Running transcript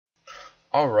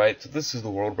Alright, so this is the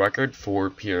world record for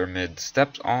pyramid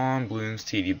steps on Bloons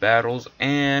TD battles,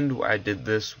 and I did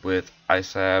this with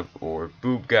ISAB or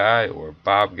Boob Guy or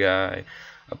Bob Guy,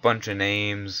 a bunch of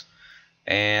names,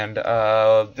 and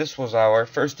this was our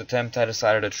first attempt. I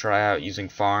decided to try out using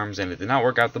farms, and it did not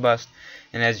work out the best,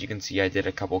 and as you can see I did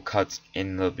a couple cuts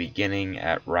in the beginning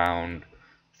at round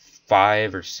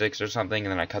 5 or 6 or something,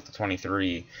 and then I cut the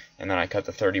 23, and then I cut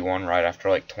the 31 right after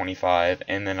like 25,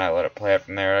 and then I let it play out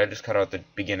from there. I just cut out the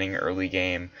beginning early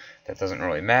game. That doesn't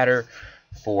really matter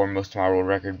for most of my world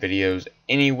record videos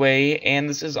anyway, and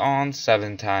this is on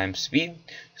 7 times speed,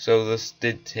 so this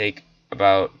did take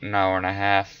about an hour and a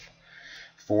half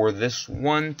for this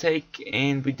one take,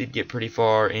 and we did get pretty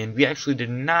far, and we actually did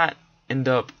not end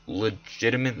up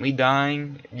legitimately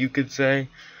dying, you could say.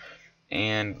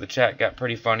 And the chat got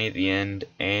pretty funny at the end,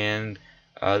 and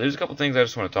there's a couple things I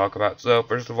just want to talk about. So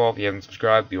first of all, if you haven't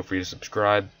subscribed, feel free to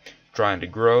subscribe. Trying to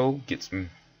grow, get some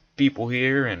people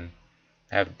here, and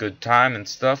have a good time and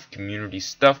stuff, community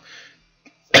stuff.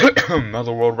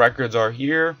 Other world records are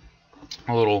here.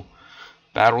 A little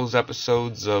battles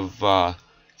episodes of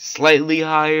slightly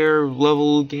higher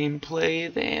level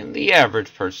gameplay than the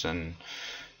average person.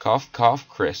 Cough, cough,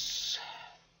 Chris.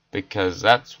 Because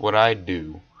that's what I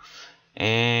do.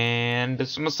 And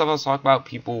some of the stuff I was talking about,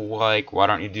 people like, why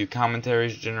don't you do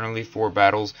commentaries generally for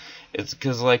battles? It's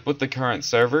because, like, with the current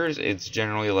servers, it's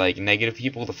generally, like, negative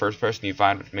people, the first person you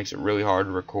find, which makes it really hard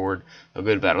to record a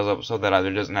good battles episode that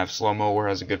either doesn't have slow-mo or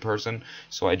has a good person,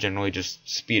 so I generally just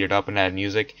speed it up and add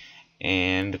music.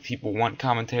 And if people want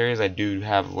commentaries, I do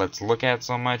have Let's Look At's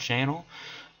on my channel,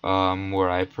 where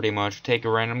I pretty much take a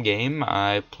random game,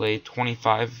 I play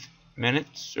 25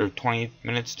 minutes, or 20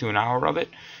 minutes to an hour of it,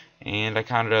 and I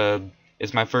kind of,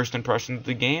 it's my first impression of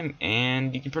the game,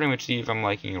 and you can pretty much see if I'm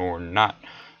liking it or not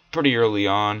pretty early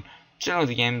on. Generally,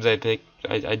 the games I pick,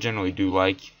 I generally do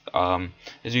like.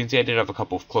 As you can see, I did have a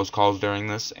couple of close calls during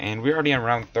this, and we're already on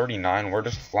round 39. We're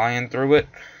just flying through it.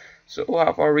 So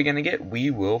how far are we going to get?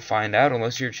 We will find out,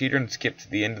 unless you're a cheater and skip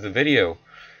to the end of the video.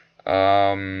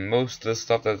 Most of the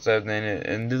stuff that's at the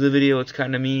end of the video, it's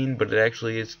kind of mean, but it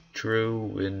actually is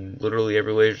true in literally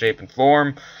every way, shape, and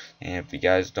form. And if you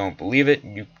guys don't believe it,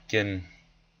 you can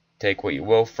take what you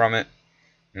will from it.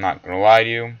 I'm not gonna lie to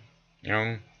you. You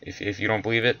know, if you don't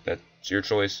believe it, that's your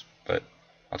choice. But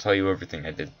I'll tell you everything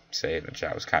I did say in the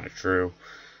chat was kind of true.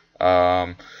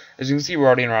 As you can see, we're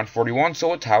already in round 41. So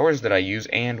what towers did I use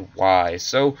and why?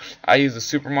 So I used the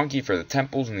Super Monkey for the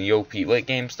temples and the OP late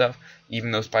game stuff.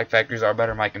 Even though spike factories are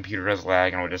better, my computer does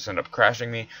lag and it would just end up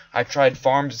crashing me. I tried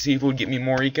farms to see if it would get me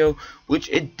more eco, which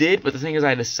it did, but the thing is I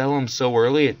had to sell them so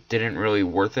early, it didn't really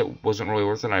worth it. Wasn't really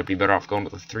worth it. I'd be better off going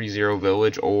with a 3-0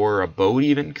 village or a boat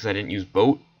even, because I didn't use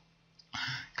boat.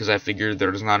 Because I figured there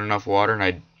was not enough water, and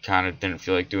I kind of didn't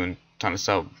feel like doing a ton of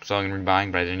selling and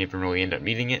rebuying, but I didn't even really end up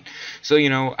needing it. So, you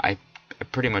know, I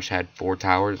pretty much had 4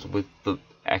 towers with the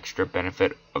extra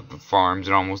benefit of the farms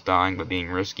and almost dying, but being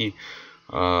risky.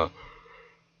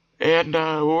 And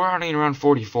we're running around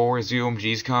 44 as the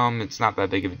OMGs come. It's not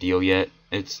that big of a deal yet.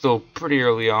 It's still pretty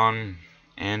early on,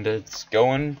 and it's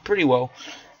going pretty well.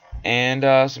 And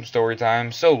some story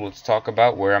time. So let's talk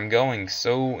about where I'm going.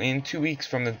 So in 2 weeks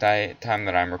from the time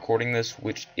that I'm recording this,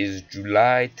 which is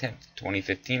July 10th,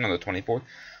 2015, on the 24th,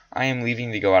 I am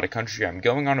leaving to go out of country. I'm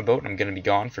going on a boat, and I'm going to be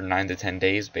gone for 9 to 10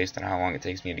 days based on how long it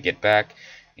takes me to get back.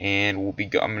 And I'm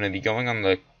going to be going on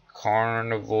the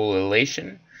Carnival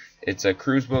Elation. It's a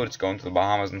cruise boat. It's going to the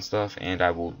Bahamas and stuff, and I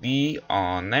will be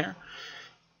on there,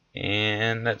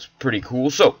 and that's pretty cool.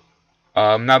 So,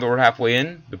 now that we're halfway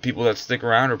in, the people that stick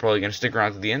around are probably going to stick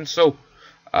around to the end. So,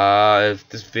 if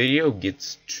this video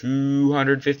gets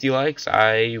 250 likes,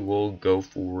 I will go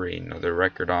for another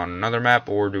record on another map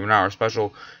or do an hour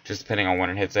special, just depending on when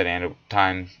it hits it and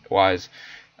time-wise,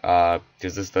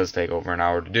 because this does take over an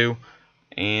hour to do,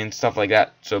 and stuff like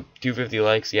that. So, 250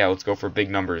 likes, yeah, let's go for big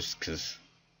numbers, because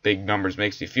big numbers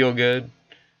makes you feel good,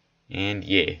 and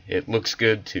yeah, it looks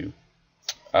good too.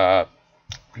 Yeah,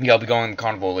 I'll be going to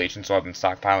Carnival Elation, so I've been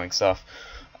stockpiling stuff.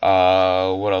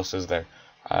 What else is there?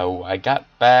 I got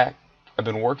back. I've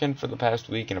been working for the past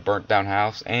week in a burnt down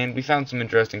house, and we found some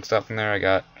interesting stuff in there. I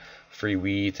got free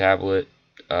Wii, tablet,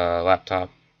 laptop.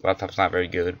 Laptop's not very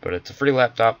good, but it's a free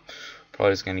laptop.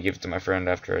 Probably just gonna give it to my friend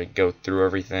after I go through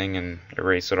everything and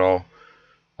erase it all.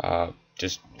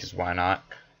 Just because why not?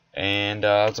 And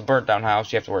it's a burnt down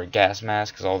house. You have to wear a gas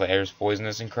mask because all the air is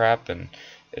poisonous and crap, and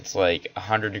it's like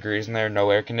 100 degrees in there, no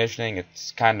air conditioning.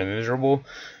 It's kind of miserable,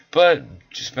 but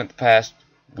just spent the past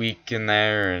week in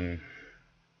there and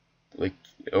like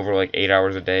over like 8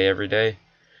 hours a day every day.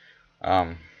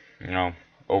 You know,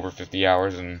 over 50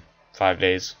 hours in 5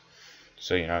 days.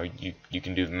 So, you know, you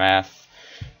can do the math.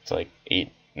 It's like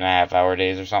 8.5-hour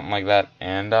days or something like that.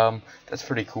 And that's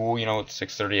pretty cool. You know, it's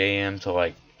 6:30 a.m. to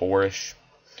like 4ish.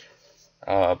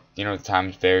 You know, the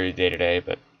times vary day to day,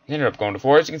 but I ended up going to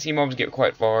 4. As you can see, mobs get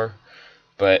quite far,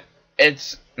 but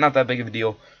it's not that big of a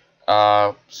deal.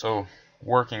 So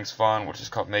working's fun, which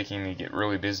is making me get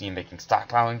really busy and making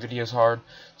stockpiling videos hard.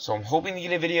 So I'm hoping to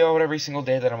get a video out every single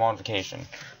day that I'm on vacation,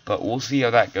 but we'll see how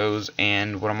that goes.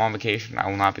 And when I'm on vacation, I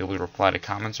will not be able to reply to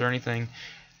comments or anything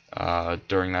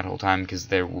during that whole time, because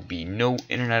there will be no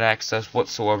internet access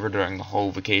whatsoever during the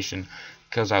whole vacation,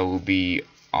 because I will be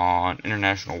on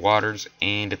international waters,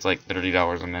 and it's like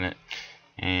 $30 a minute,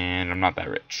 and I'm not that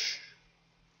rich,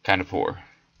 kind of poor.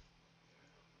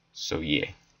 So yeah.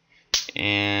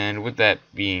 And with that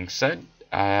being said,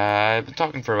 I've been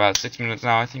talking for about 6 minutes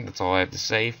now. I think that's all I have to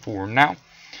say for now.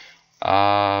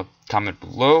 Comment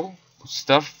below,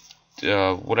 stuff,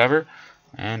 whatever,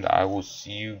 and I will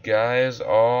see you guys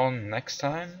all next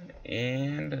time,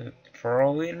 and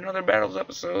probably in another Battles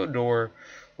episode, or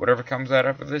whatever comes out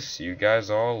after this. See you guys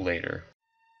all later.